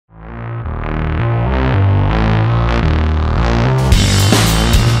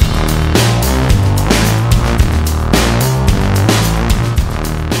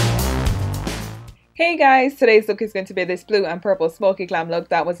Hey guys, today's look is going to be this blue and purple smoky glam look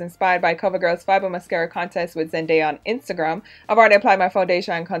that was inspired by CoverGirl's Fiber Mascara contest with Zendaya on Instagram. I've already applied my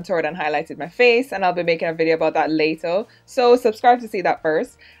foundation and contoured and highlighted my face, and I'll be making a video about that later, so subscribe to see that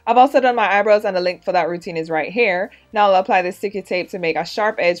first. I've also done my eyebrows and the link for that routine is right here. Now I'll apply this sticky tape to make a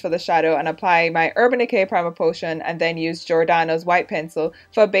sharp edge for the shadow and apply my Urban Decay primer potion and then use Jordana's white pencil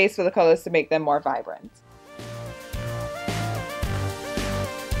for a base for the colors to make them more vibrant.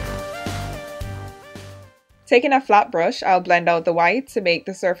 Taking a flat brush, I'll blend out the white to make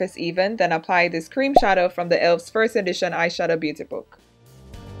the surface even, then apply this cream shadow from the e.l.f.'s first edition eyeshadow beauty book.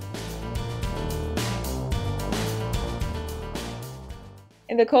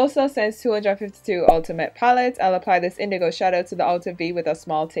 In the Coastal Scents 252 Ultimate palette, I'll apply this indigo shadow to the outer V with a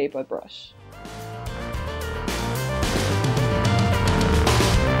small tapered brush.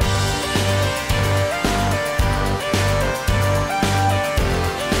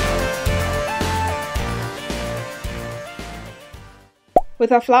 With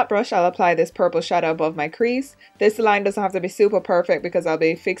a flat brush, I'll apply this purple shadow above my crease. This line doesn't have to be super perfect because I'll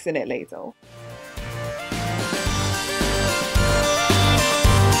be fixing it later.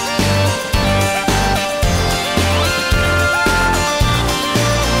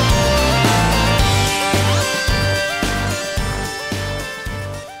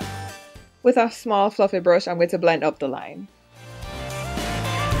 With a small fluffy brush, I'm going to blend up the line.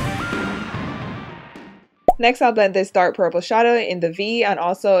 Next, I'll blend this dark purple shadow in the V and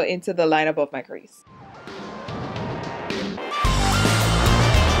also into the line above my crease.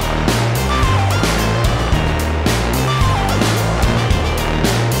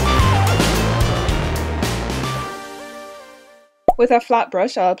 With a flat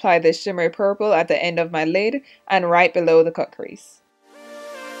brush, I'll apply this shimmery purple at the end of my lid and right below the cut crease.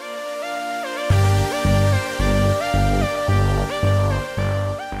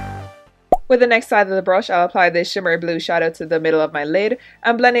 With the next side of the brush, I'll apply this shimmery blue shadow to the middle of my lid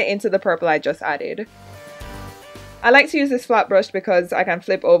and blend it into the purple I just added. I like to use this flat brush because I can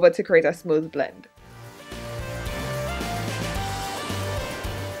flip over to create a smooth blend.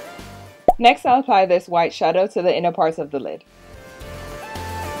 Next, I'll apply this white shadow to the inner parts of the lid.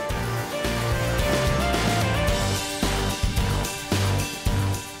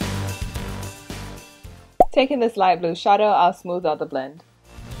 Taking this light blue shadow, I'll smooth out the blend.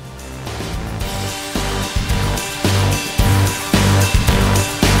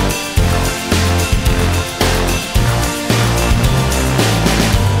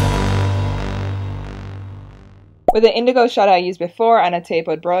 With the indigo shadow I used before and a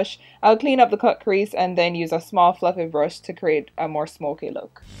tapered brush, I'll clean up the cut crease and then use a small fluffy brush to create a more smoky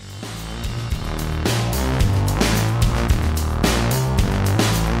look.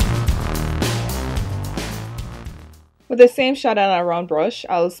 With the same shadow and a round brush,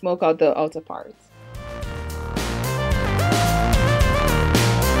 I'll smoke out the outer parts.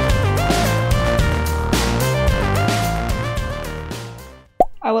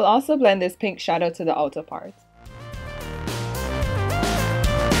 I will also blend this pink shadow to the outer parts.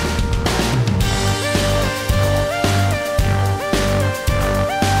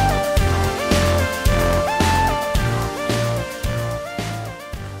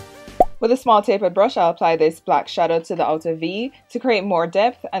 With a small tapered brush, I'll apply this black shadow to the outer V to create more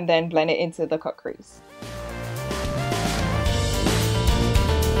depth and then blend it into the cut crease.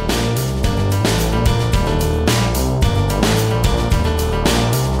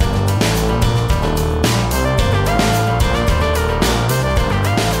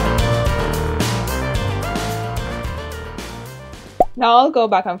 Now I'll go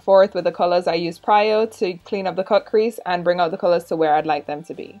back and forth with the colors I used prior to clean up the cut crease and bring out the colors to where I'd like them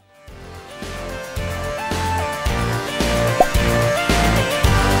to be.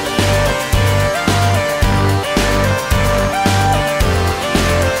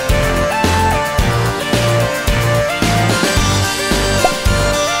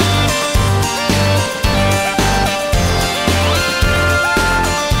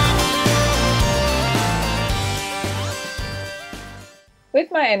 With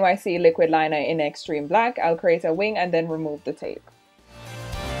my NYX liquid liner in extreme black, I'll create a wing and then remove the tape.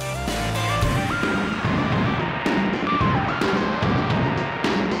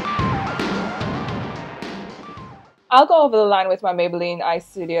 I'll go over the line with my Maybelline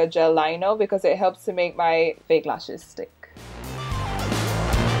Eyeshadow Gel Liner because it helps to make my fake lashes stick.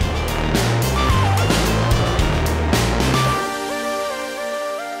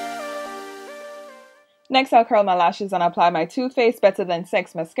 Next, I'll curl my lashes and apply my Too Faced Better Than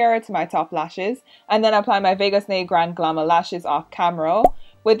Sex mascara to my top lashes, and then apply my Vegas Nail Grand Glamour lashes off camera.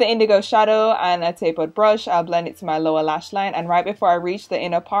 With the indigo shadow and a tapered brush, I'll blend it to my lower lash line, and right before I reach the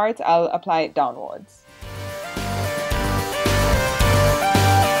inner part, I'll apply it downwards.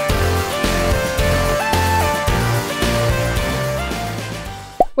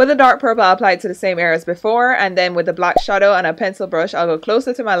 With the dark purple, I'll apply it to the same area as before, and then with the black shadow and a pencil brush, I'll go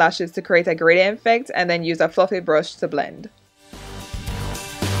closer to my lashes to create a gradient effect and then use a fluffy brush to blend.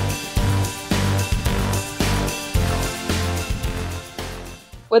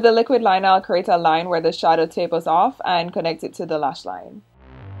 With the liquid liner, I'll create a line where the shadow tapers off and connect it to the lash line.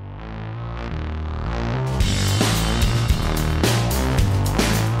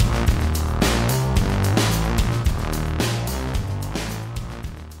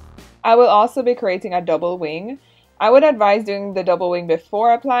 I will also be creating a double wing. I would advise doing the double wing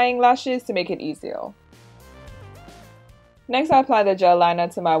before applying lashes to make it easier. Next, I'll apply the gel liner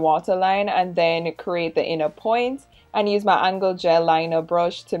to my waterline and then create the inner point and use my angled gel liner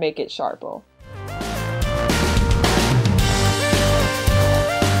brush to make it sharper.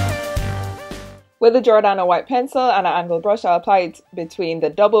 With the Jordana white pencil and an angled brush, I'll apply it between the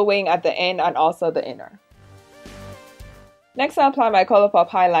double wing at the end and also the inner. Next, I'll apply my Colourpop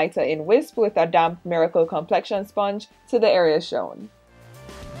highlighter in Wisp with a damp Miracle Complexion sponge to the areas shown.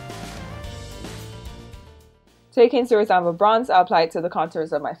 Taking Zuri's Amber Bronze, I'll apply it to the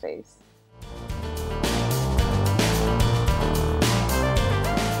contours of my face.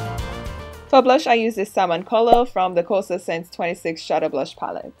 For blush, I use this salmon color from the Coastal Scents 26 Shadow Blush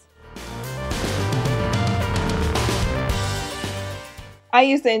Palette. I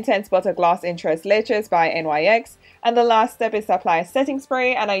use the Intense Butter Gloss Interest Leches by NYX, and the last step is to apply a setting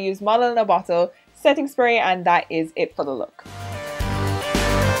spray, and I use Model in a Bottle setting spray, and that is it for the look.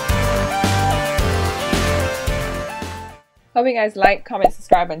 Hope you guys like, comment,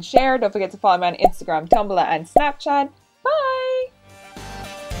 subscribe, and share. Don't forget to follow me on Instagram, Tumblr, and Snapchat. Bye!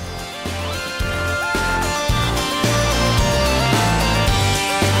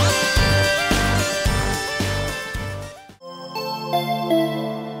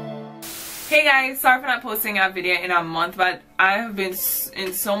 Hey guys, sorry for not posting a video in a month, but I have been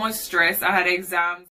in so much stress. I had exams.